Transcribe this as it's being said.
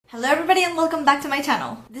Hello everybody and welcome back to my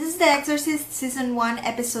channel. This is The Exorcist Season 1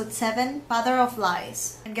 Episode 7, Father of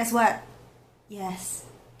Lies. And guess what? Yes,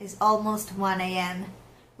 it's almost 1 AM.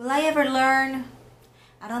 Will I ever learn?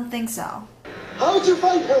 I don't think so. How'd you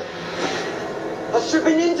find her? Has she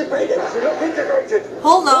been integrated? She's not integrated.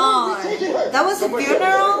 Hold on. That was a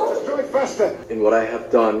funeral? Let's do it faster. In what I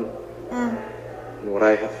have done, and what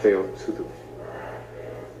I have failed to do.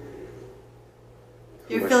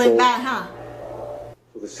 You're feeling bad, huh?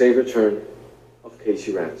 For the safe return of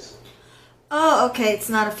Casey Rance. Oh, okay, it's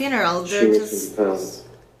not a funeral. She They're was just to be found,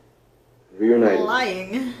 reunited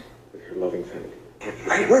lying. with her loving family.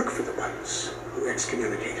 I work for the ones who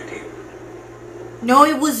excommunicated him. No,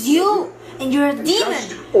 it was you! And you're a demon!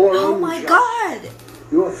 Oh my god!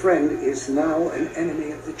 Your friend is now an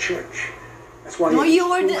enemy of the church. That's why No, it's you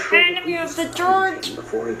are the crucial that enemy we of the find church! him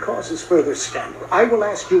before he causes further scandal. I will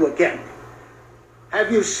ask you again.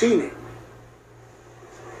 Have you seen him?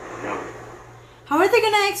 No. How are they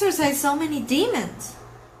gonna exorcise so many demons?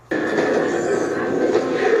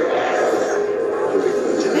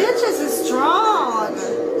 Bitches is strong!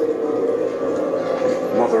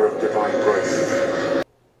 Mother of divine grace.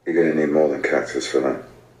 You're gonna need more than cactus for that.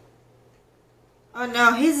 Oh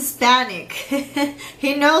no, he's Hispanic.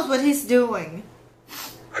 He knows what he's doing.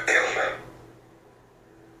 I killed her.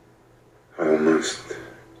 I almost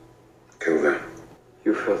killed her.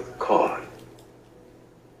 You felt the cord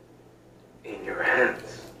in your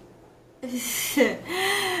hands. If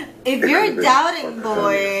you're doubting,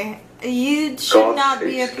 boy, you should not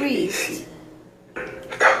be a priest.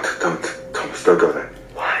 Don't, Thomas, don't go there.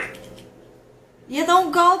 Why? You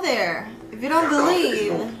don't go there if you don't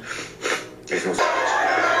believe. There's no...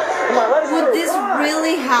 Would this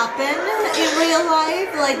really happen in real life?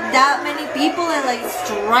 Like that many people and like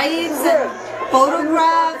strikes and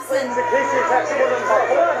photographs and...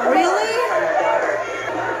 Really?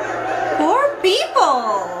 Poor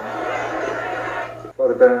people!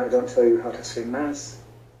 Father Bernard, don't tell you how to say mass.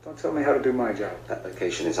 Don't tell me how to do my job. That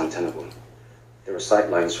location is untenable. There are sight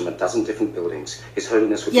lines from a dozen different buildings. His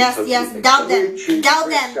Holiness would Yes, be yes, totally doubt them. Which is Doubt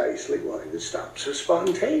them. precisely why the stops are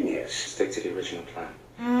spontaneous. Stick to the original plan.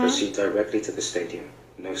 Proceed directly to the stadium.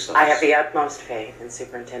 No stops. I have the utmost faith in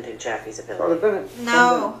Superintendent Jaffe's Father ability. Bennett.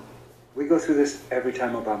 No. We go through this every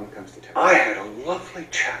time Obama comes to town. I had a lovely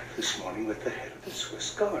chat this morning with the head of the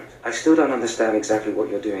Swiss Guard. I still don't understand exactly what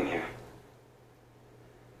you're doing here.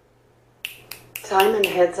 Simon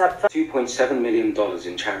heads up. $2.7 million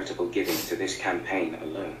in charitable giving to this campaign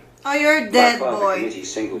alone. Oh, you're dead, By far, the boy.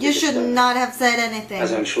 committee's single You biggest should donor. not have said anything.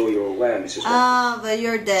 As I'm sure you're aware, Mrs. Ah, but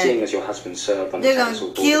you're Seeing dead. as your husband served on They're the gonna council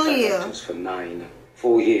board kill of you. directors for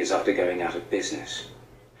 4 years after going out of business.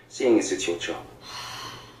 Seeing as it's your job.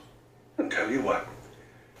 I'll tell you what.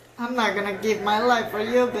 I'm not gonna give my life for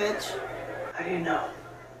you, bitch. How do you know?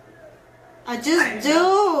 I just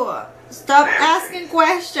do. Stop asking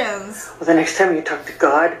questions. Well, the next time you talk to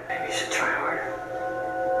God, maybe you should try harder.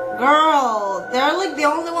 Girl, they're like the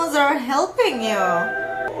only ones that are helping you.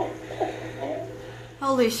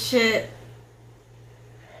 Holy shit.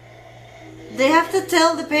 They have to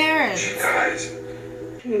tell the parents. She dies.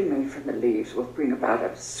 Healing from the leaves will bring about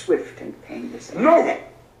a swift and painless end. No!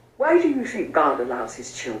 Why do you think God allows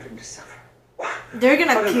his children to suffer? They're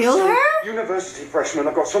gonna kill her? University freshman,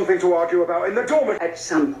 I've got something to argue about in the dormitory. At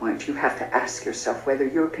some point, you have to ask yourself whether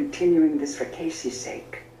you're continuing this for Casey's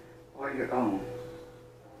sake or your own.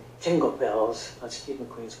 Jingle bells on Steve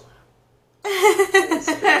McQueen's lap.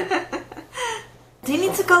 They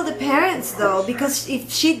need to call the parents though, because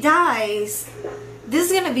if she dies,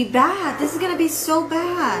 this is gonna be bad. This is gonna be so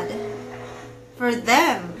bad for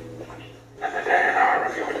them. And the day and hour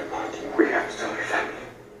of your departure, we have to tell your family.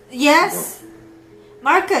 Yes,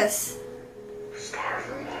 Marcus. Star of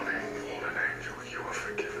the morning, fallen angel, you are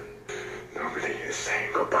forgiven. Nobody is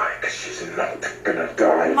saying goodbye because she's not gonna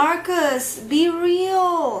die. Marcus, be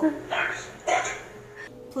real. Marcus, what?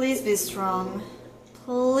 Please be strong.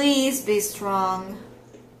 Please be strong.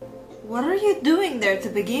 What are you doing there to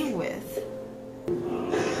begin with?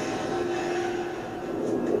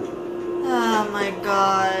 Oh my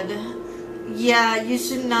god. Yeah, you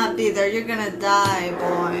should not be there. You're gonna die,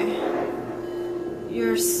 boy.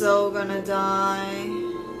 You're so gonna die.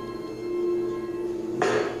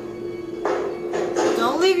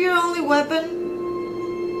 Don't leave your only weapon.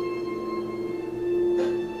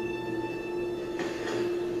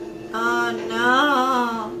 Oh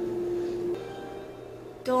no.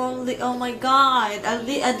 Don't leave. Oh my god. At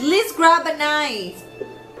least grab a knife.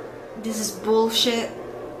 This is bullshit.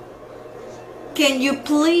 Can you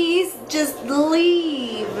please just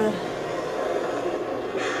leave?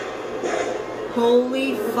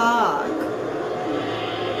 Holy fuck.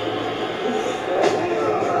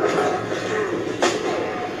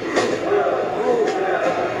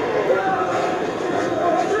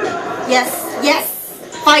 Yes!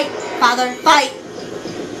 Fight, father, fight!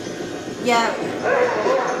 Yeah,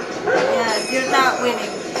 you're not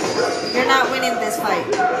winning. You're not winning this fight.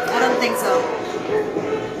 I don't think so.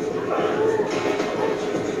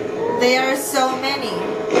 There are so many.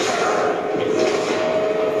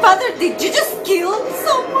 Father, did you just kill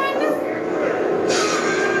someone?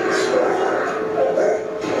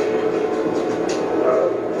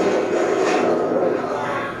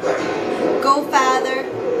 Go, father.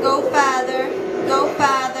 Go, father. Go,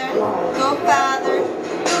 father. Go,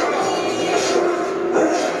 father.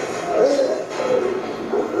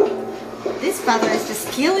 This father is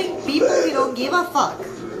just killing people who don't give a fuck.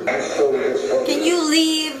 Can you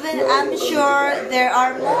leave? I'm sure there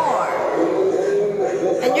are more.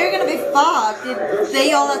 And you're gonna be fucked if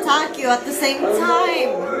they all attack you at the same time.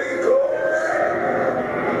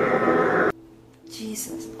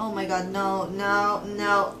 Jesus. Oh my god, no, no,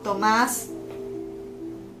 no. Tomas.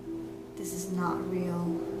 This is not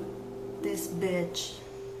real. This bitch.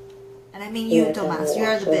 And I mean you, Tomas.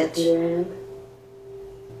 You're the bitch.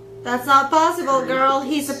 That's not possible, girl.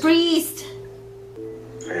 He's a priest.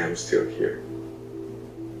 I am still here.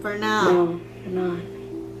 For now. No, you're not.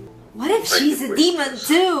 What if she's a demon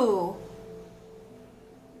too?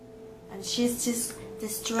 And she's just But I am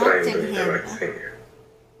distracting doing the right him. thing here.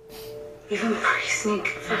 Even priests need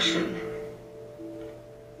confession.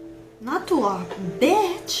 Not to a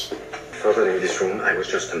bitch. I thought that in this room I was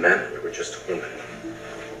just a man and you were just a woman.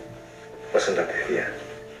 Wasn't that the idea?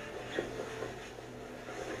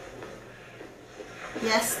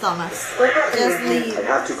 Yes, Thomas. Just leave. I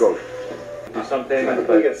have to go. Do something. Let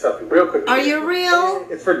me get something real quick. Are you real?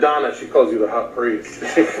 It's for Donna. She calls you the hot priest.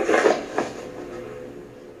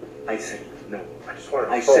 I said no. I just wanted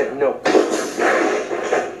to I hold said her. no.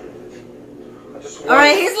 I just wanted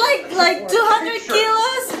Alright, he's like 200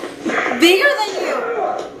 kilos bigger than you.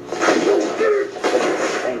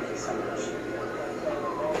 Thank you so much.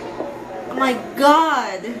 Oh my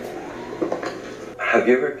god. Have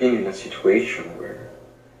you ever been in a situation where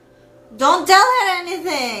Don't tell her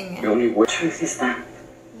anything. the only way Truth is that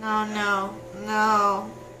No, no, no.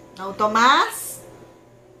 No, Tomas.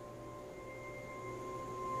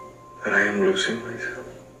 that I am losing myself?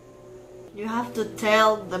 You have to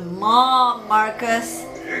tell the mom, Marcus.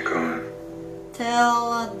 Yeah, go on.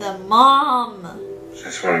 Tell the mom.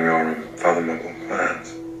 That's one of your fathomable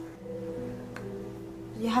plans.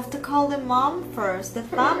 You have to call the mom first, the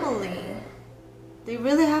family. They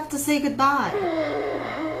really have to say goodbye.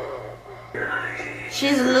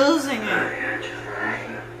 She's losing it.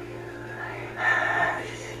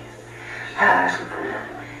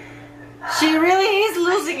 She really is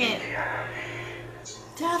losing it.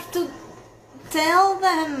 You have to tell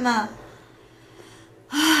them.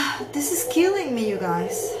 This is killing me, you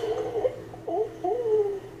guys.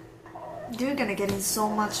 You're gonna get in so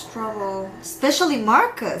much trouble. Especially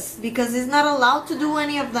Marcus, because he's not allowed to do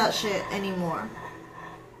any of that shit anymore.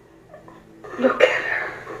 look at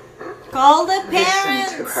her. Call the Listen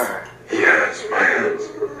parents. to her. He has my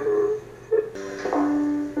hands.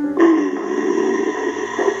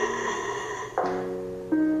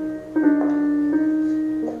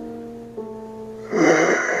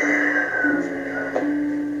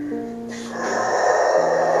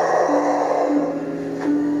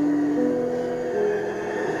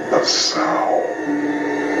 The sound.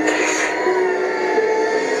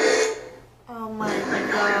 Oh my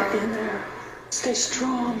god. Stay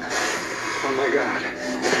strong. Oh my God.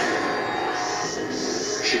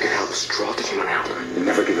 She could help us draw the demon out. You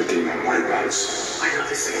never give a demon what it wants. I know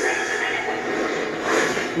this thing better than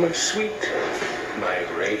anyone. My sweet, my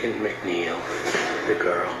Reagan McNeil, the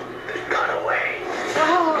girl that got away.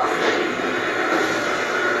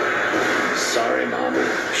 Sorry, Mom.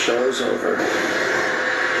 Show's over.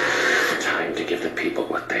 Time to give the people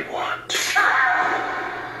what they want.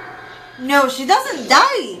 No, she doesn't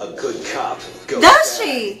die. A good cop. Goes Does bad.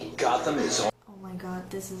 she? Gotham is on. Oh my god,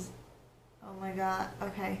 this is... Oh my god,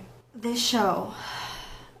 okay. This show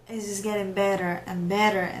is just getting better and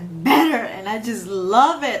better and better, and I just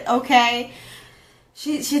love it, okay?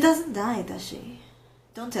 She doesn't die, does she?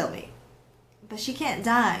 Don't tell me. But she can't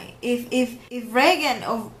die. If Reagan,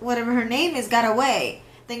 or whatever her name is, got away,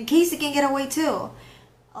 then Casey can get away too.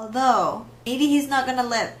 Although, maybe he's not gonna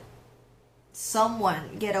let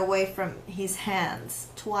someone get away from his hands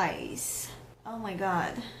twice. Oh my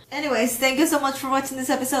god. Anyways, thank you so much for watching this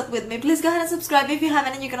episode with me. Please go ahead and subscribe if you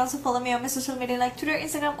haven't, and you can also follow me on my social media like Twitter,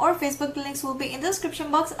 Instagram, or Facebook. The links will be in the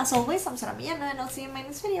description box. As always, I'm Sora Miyano, and I'll see you in my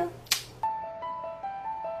next video.